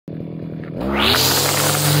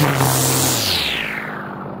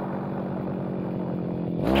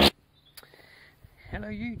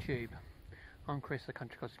YouTube. I'm Chris, the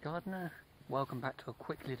Country Cottage Gardener. Welcome back to a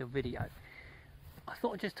quick little video. I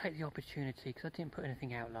thought I'd just take the opportunity, because I didn't put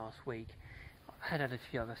anything out last week. I had a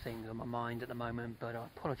few other things on my mind at the moment, but I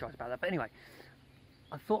apologise about that. But anyway,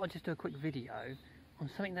 I thought I'd just do a quick video on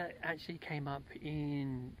something that actually came up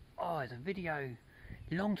in, it's a video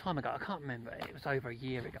a long time ago. I can't remember, it was over a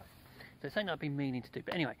year ago. So it's something I've been meaning to do.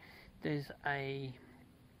 But anyway, there's a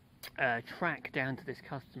track down to this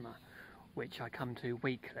customer which I come to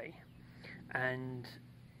weekly, and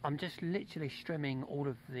I'm just literally trimming all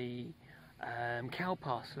of the cow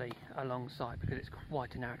parsley alongside, because it's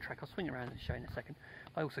quite a narrow track. I'll swing around and show you in a second.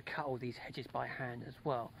 I also cut all these hedges by hand as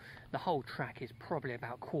well. The whole track is probably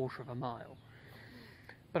about a quarter of a mile,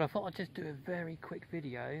 but I thought I'd just do a very quick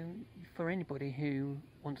video for anybody who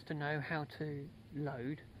wants to know how to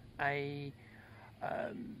load a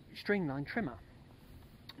stringline trimmer.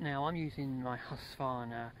 Now I'm using my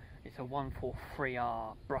Husqvarna, it's a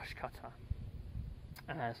 143R brush cutter,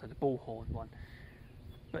 so the bullhorn one.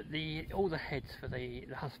 But all the heads for the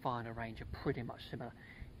Husqvarna range are pretty much similar.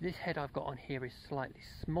 This head I've got on here is slightly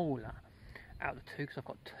smaller out of the two, because I've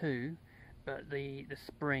got two, but the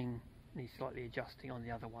spring needs slightly adjusting on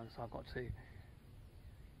the other one, so I've got to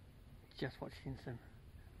just watching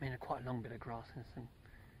quite a long bit of grass and some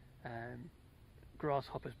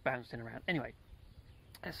grasshoppers bouncing around. Anyway,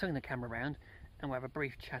 let's swing the camera around and we'll have a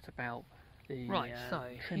brief chat about the so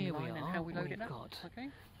here we are, and how we load it up. Got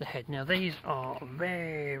the head. Now these are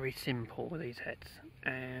very simple, these heads,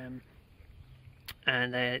 and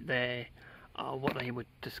they are what they would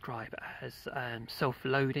describe as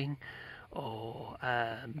self-loading or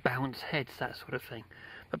bounce heads, that sort of thing.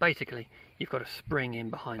 But basically you've got a spring in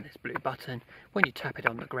behind this blue button. When you tap it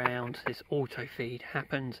on the ground, this auto feed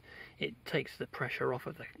happens. It takes the pressure off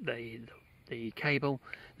of the cable,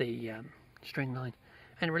 the string line,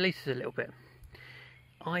 and releases a little bit.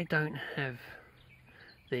 I don't have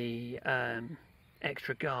the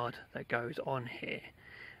extra guard that goes on here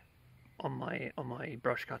on my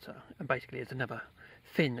brush cutter, and basically there's another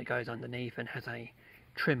fin that goes underneath and has a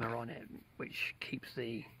trimmer on it which keeps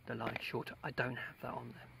the line shorter. I don't have that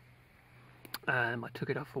on there. I took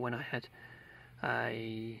it off for when I had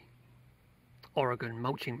a Oregon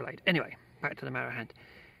mulching blade. Anyway, back to the matter at hand.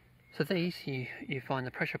 So these, you find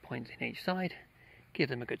the pressure points in each side, give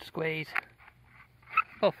them a good squeeze,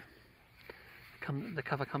 off. The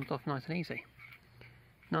cover comes off nice and easy.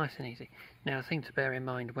 Nice and easy. Now the thing to bear in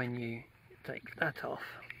mind when you take that off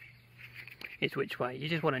is which way. You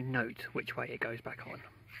just want to note which way it goes back on.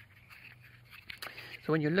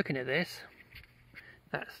 So when you're looking at this,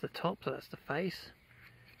 that's the top, so that's the face,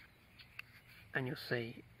 and you'll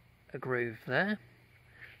see a groove there.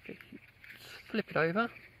 Flip it over,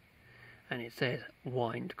 and it says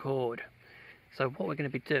wind cord. So what we're going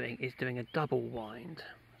to be doing is doing a double wind.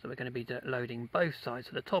 So we're going to be loading both sides,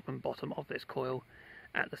 so the top and bottom of this coil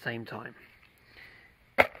at the same time.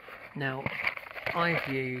 Now I've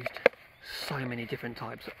used so many different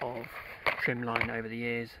types of trim line over the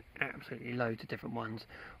years, absolutely loads of different ones,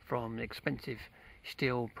 from expensive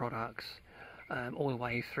steel products all the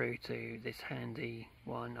way through to this handy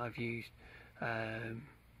one. I've used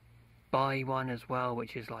buy one as well,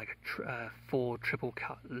 which is like a 4 triple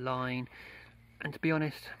cut line, and to be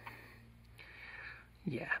honest,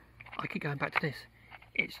 yeah, I keep going back to this.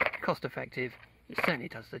 It's cost effective, it certainly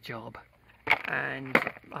does the job, and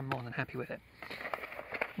I'm more than happy with it.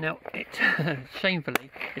 Now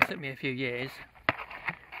shamefully it took me a few years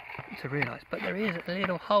to realise, but there is a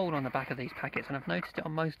little hole on the back of these packets, and I've noticed it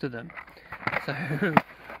on most of them, so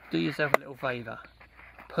do yourself a little favour.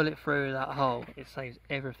 Pull it through that hole, it saves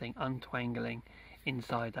everything untwangling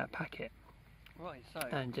inside that packet. right. So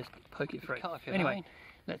And just poke it through. Anyway, Line.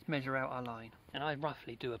 Let's measure out our line. And I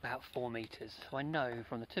roughly do about 4 metres. So I know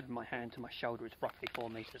from the tip of my hand to my shoulder it's roughly 4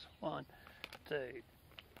 metres. 1, 2,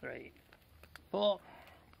 3, 4.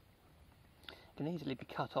 Can easily be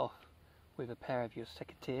cut off with a pair of your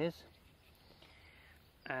secateurs.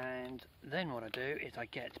 And then what I do is I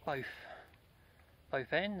get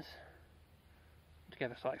both ends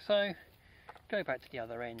together like so, go back to the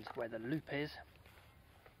other end where the loop is,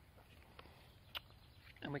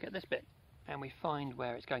 and we get this bit, and we find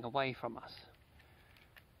where it's going away from us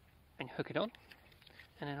and hook it on,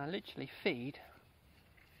 and then I literally feed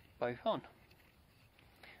both on.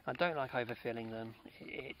 I don't like overfilling them.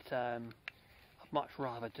 I'd much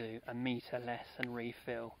rather do a metre less and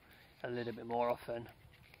refill a little bit more often,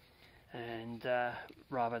 and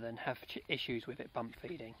rather than have issues with it bump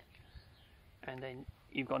feeding. And then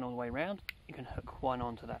you've gone all the way around, you can hook one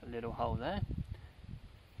onto that little hole there,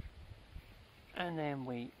 and then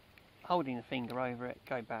we, holding the finger over it,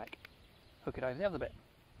 go back, hook it over the other bit.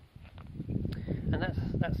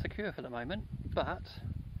 that's secure for the moment, but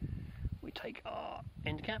we take our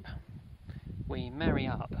end cap, we marry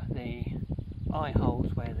up the eye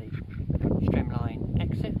holes where the streamline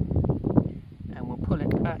exit, and we'll pull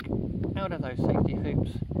it back out of those safety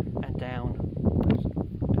hoops and down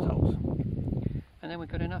those holes, and then we're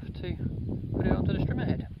good enough to put it onto the strimmer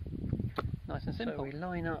head. Nice and simple. So we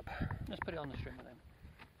line up, let's put it on the strimmer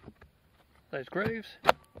then. Those grooves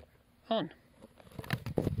on.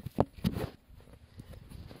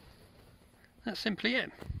 That's simply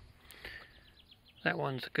it. That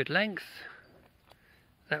one's a good length.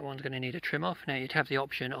 That one's going to need a trim off. Now you'd have the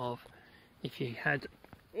option of, if you had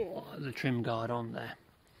the trim guard on there,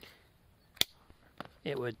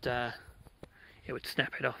 it would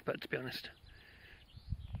snap it off, but to be honest,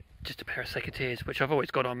 just a pair of secateurs, which I've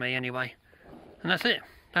always got on me anyway. And that's it.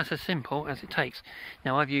 That's as simple as it takes.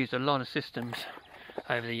 Now I've used a lot of systems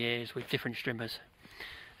over the years with different strimmers,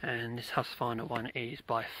 and this Husqvarna one is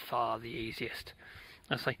by far the easiest.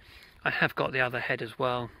 I say, I have got the other head as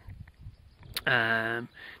well. To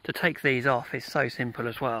take these off is so simple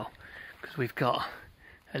as well, because we've got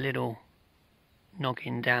a little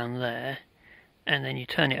noggin down there, and then you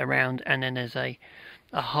turn it around, and then there's a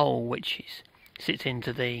hole which sits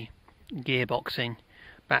into the gearboxing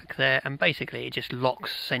back there, and basically it just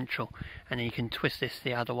locks central, and then you can twist this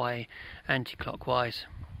the other way anti-clockwise,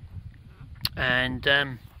 and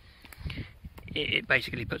it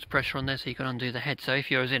basically puts pressure on there so you can undo the head. So if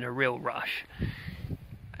you was in a real rush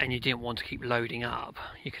and you didn't want to keep loading up,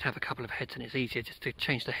 you could have a couple of heads, and it's easier just to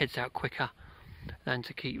change the heads out quicker than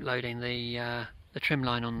to keep loading the trim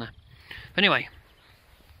line on there. Anyway,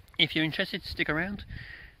 if you're interested, stick around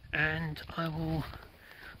and I will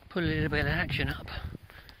put a little bit of action up,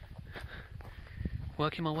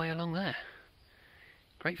 working my way along there.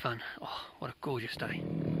 Great fun. Oh, what a gorgeous day.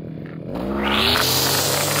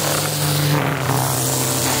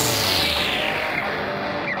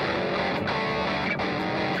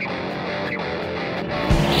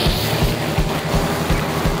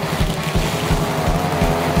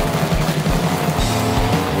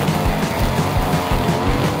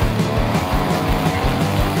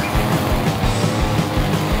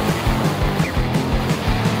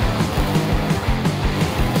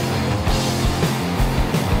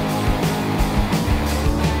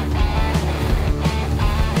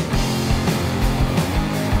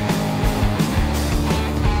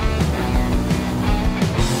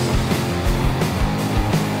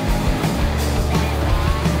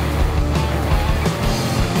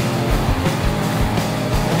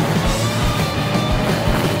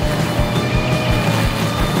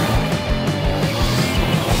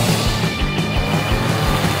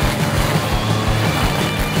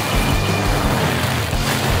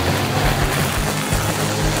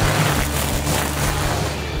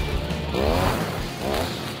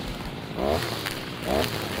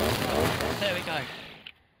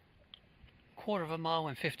 Quarter of a mile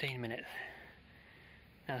in 15 minutes.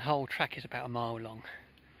 Now the whole track is about a mile long,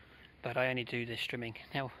 but I only do this trimming.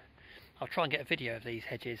 Now I'll try and get a video of these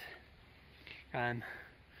hedges when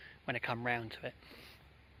I come round to it.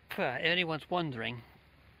 But if anyone's wondering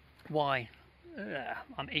why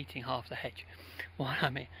I'm eating half the hedge while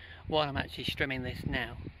I'm actually trimming this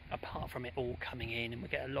now, apart from it all coming in and we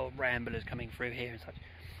get a lot of ramblers coming through here and such,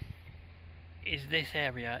 is this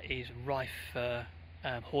area is rife for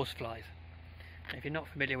horseflies. If you're not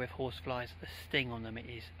familiar with horseflies, the sting on them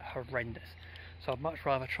is horrendous. So I'd much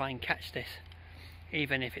rather try and catch this,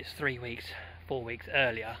 even if it's 3 weeks, 4 weeks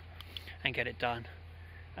earlier, and get it done,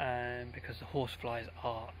 because the horseflies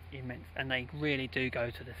are immense, and they really do go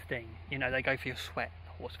to the sting. You know, they go for your sweat.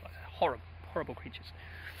 The horseflies are horrible, horrible creatures.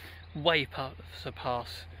 Way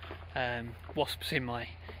surpass wasps in my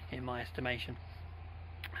estimation.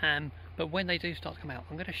 But when they do start to come out,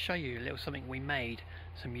 I'm going to show you a little something we made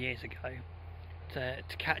some years ago to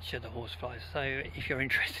capture the horseflies. So if you're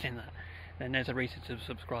interested in that, then there's a reason to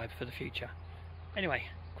subscribe for the future. Anyway,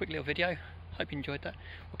 quick little video. Hope you enjoyed that.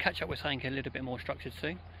 We'll catch up with something a little bit more structured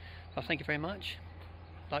soon. So thank you very much.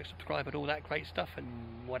 Like, subscribe, and all that great stuff and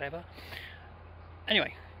whatever.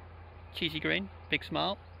 Anyway, cheesy grin, big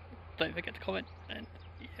smile. Don't forget to comment, and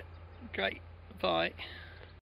yeah, great. Bye.